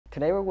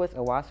Today we're with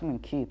Awasum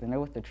and Keith, and they're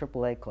with the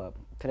AAA Club.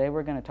 Today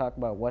we're going to talk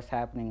about what's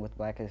happening with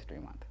Black History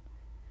Month.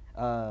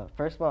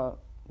 First of all,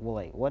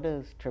 what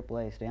does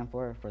AAA stand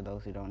for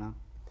those who don't know?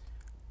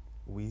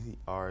 We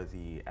are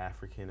the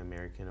African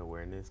American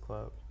Awareness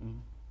Club.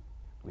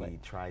 Mm-hmm. We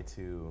try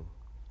to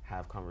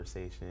have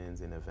conversations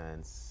and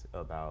events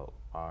about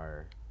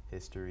our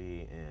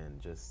history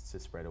and just to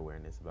spread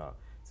awareness about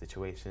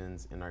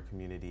situations in our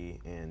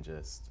community and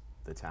just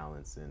the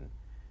talents and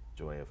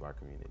joy of our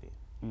community.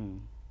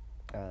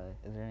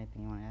 Is there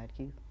anything you want to add,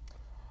 Keith?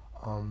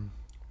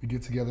 We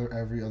get together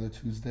every other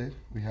Tuesday.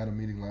 We had a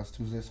meeting last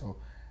Tuesday, so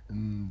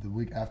in the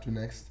week after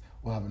next,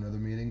 we'll have another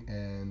meeting,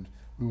 and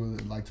we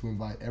would like to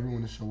invite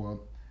everyone to show up.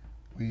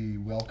 We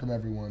welcome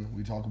everyone.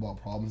 We talk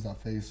about problems that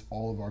face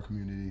all of our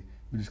community.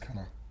 We just kind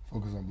of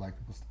focus on Black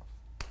people stuff.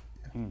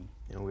 Yeah.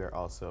 And we are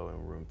also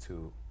in room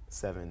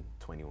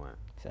 721.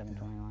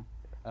 721.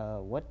 Yeah.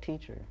 What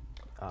teacher?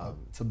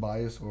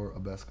 Tobias or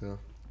Abeska.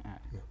 Right.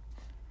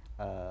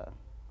 Yeah.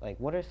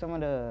 What are some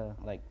of the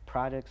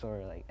projects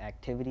or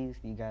activities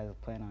you guys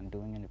plan on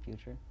doing in the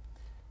future?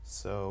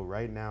 So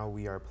right now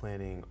we are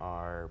planning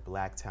our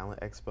Black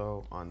Talent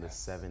Expo on the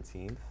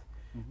 17th,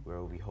 where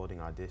we'll be holding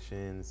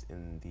auditions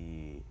in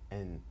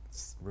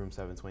room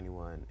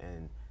 721,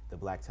 and the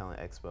Black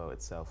Talent Expo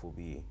itself will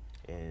be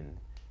in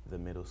the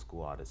middle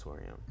school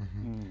auditorium.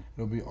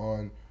 It'll be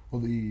on,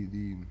 well,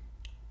 the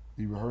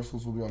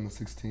rehearsals will be on the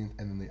 16th,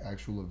 and then the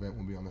actual event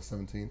will be on the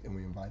 17th, and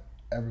we invite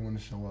everyone to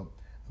show up.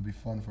 It'll be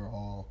fun for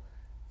all,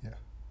 yeah.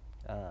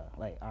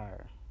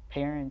 Our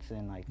parents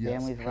and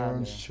yes, families.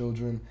 Parents,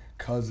 children,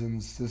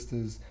 cousins,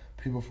 sisters,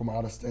 people from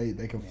out of state,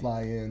 they can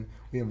fly in.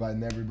 We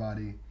inviting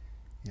everybody,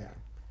 yeah.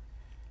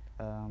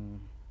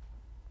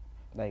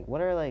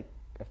 What are a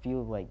few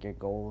of your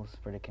goals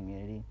for the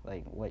community?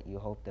 What you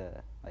hope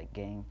to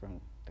gain from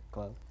the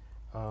club?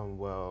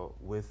 Well,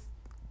 with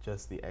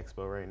just the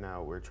expo right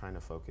now, we're trying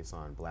to focus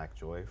on Black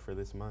joy for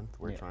this month.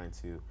 We're trying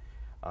to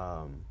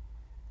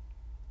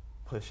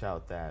push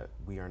out that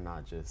we are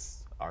not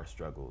just our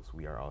struggles,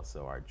 we are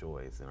also our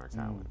joys and our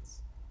talents.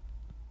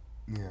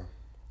 Yeah,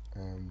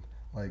 and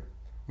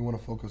we want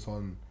to focus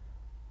on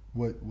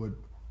what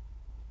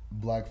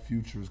Black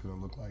future is going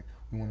to look like.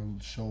 We want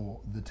to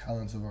show the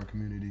talents of our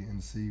community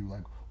and see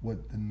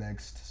what the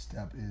next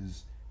step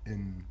is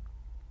in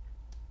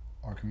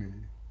our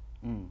community.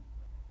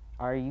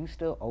 Are you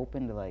still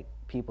open to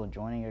people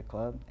joining your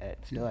club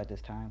at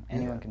this time?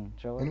 Anyone can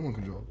show up? Anyone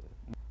can show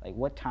up.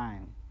 What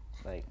time?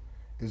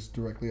 It's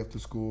directly after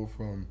school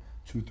from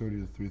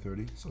 2:30 to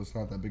 3:30, so it's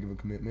not that big of a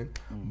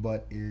commitment,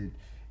 but it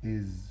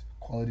is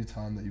quality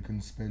time that you can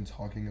spend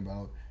talking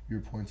about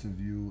your points of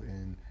view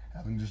and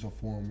having just a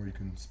forum where you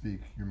can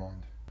speak your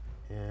mind.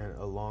 And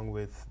along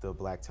with the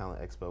Black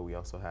Talent Expo, we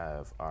also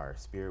have our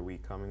Spirit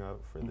Week coming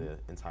up for the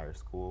entire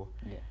school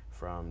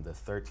from the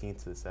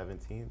 13th to the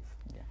 17th.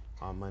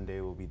 On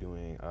Monday, we'll be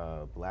doing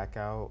a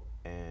Blackout,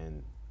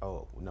 and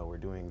we're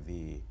doing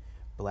the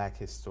Black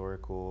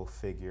historical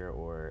figure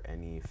or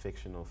any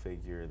fictional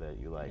figure that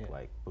you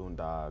like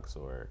Boondocks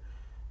or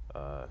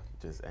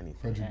just anything.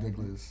 Frederick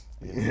Douglass.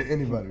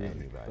 Anybody really.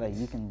 Anybody.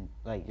 You can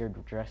you're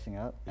dressing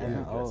up.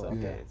 Dress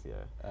up days.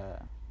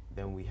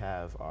 Then we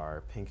have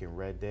our Pink and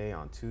Red Day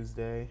on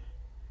Tuesday.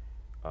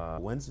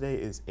 Wednesday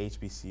is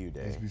HBCU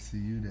Day.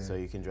 HBCU Day. So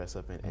you can dress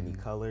up in any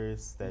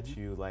colors that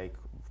you like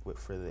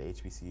for the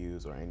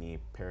HBCUs or any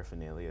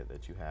paraphernalia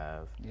that you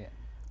have.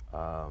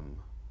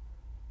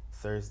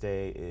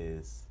 Thursday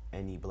is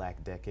any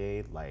Black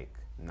decade, like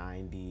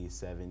 90s,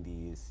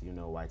 70s,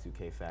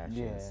 Y2K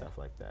fashion, stuff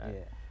like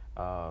that.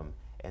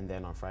 And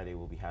then on Friday,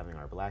 we'll be having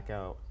our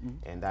Blackout,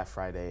 and that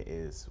Friday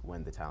is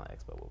when the Talent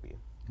Expo will be.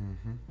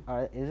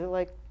 Is it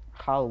like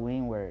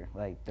Halloween where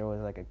there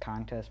was a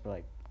contest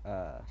for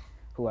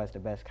who has the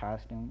best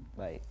costume?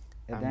 Is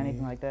there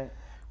anything like that?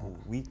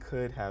 We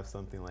could have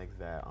something like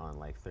that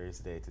on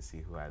Thursday to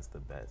see who has the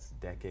best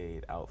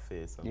decade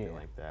outfit, something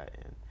like that,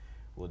 and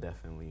we'll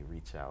definitely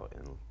reach out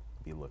and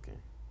be looking.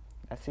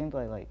 That seems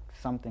like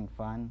something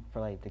fun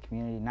for the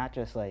community, not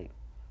just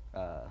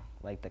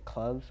the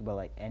clubs,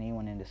 but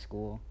anyone in the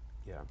school.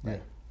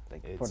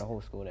 For the whole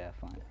school to have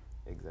fun.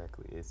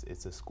 Exactly.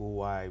 It's a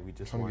school-wide. We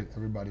just want want to get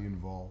everybody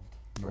involved.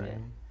 Right.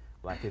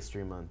 Black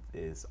History Month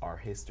is our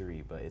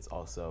history, but it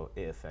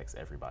affects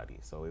everybody.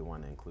 So we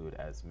want to include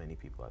as many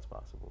people as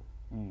possible.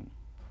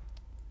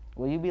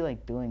 Will you be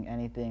doing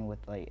anything with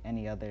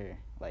any other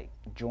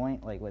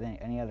joint with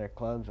any other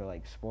clubs or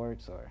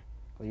sports, or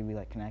will you be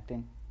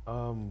connecting?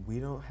 We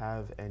don't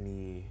have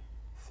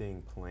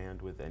anything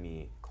planned with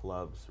any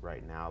clubs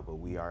right now, but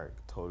we are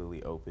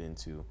totally open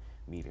to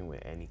meeting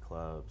with any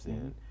clubs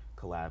and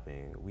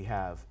collabing. We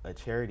have a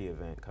charity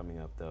event coming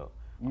up though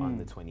on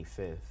the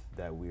 25th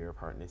that we are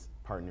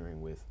partnering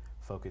with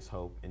Focus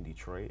Hope in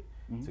Detroit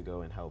to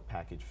go and help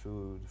package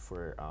food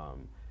for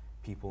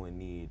people in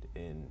need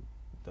in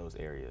those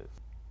areas.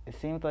 It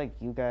seems like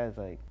you guys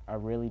are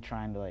really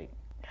trying to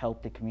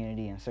help the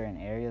community in certain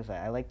areas.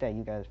 I like that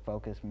you guys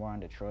focus more on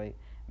Detroit,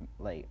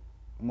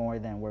 more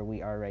than where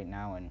we are right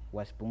now in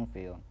West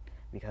Bloomfield,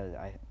 because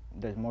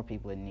there's more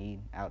people in need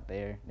out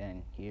there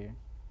than here.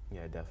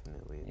 Yeah,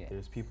 definitely. Yeah.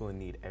 There's people in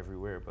need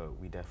everywhere, but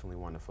we definitely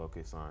want to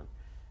focus on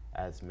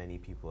as many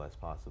people as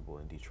possible,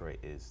 and Detroit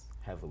is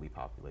heavily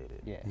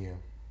populated. Yeah. Yeah.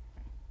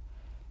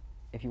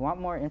 If you want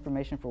more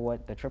information for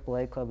what the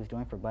AAA Club is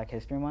doing for Black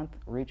History Month,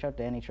 reach out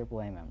to any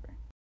AAA member.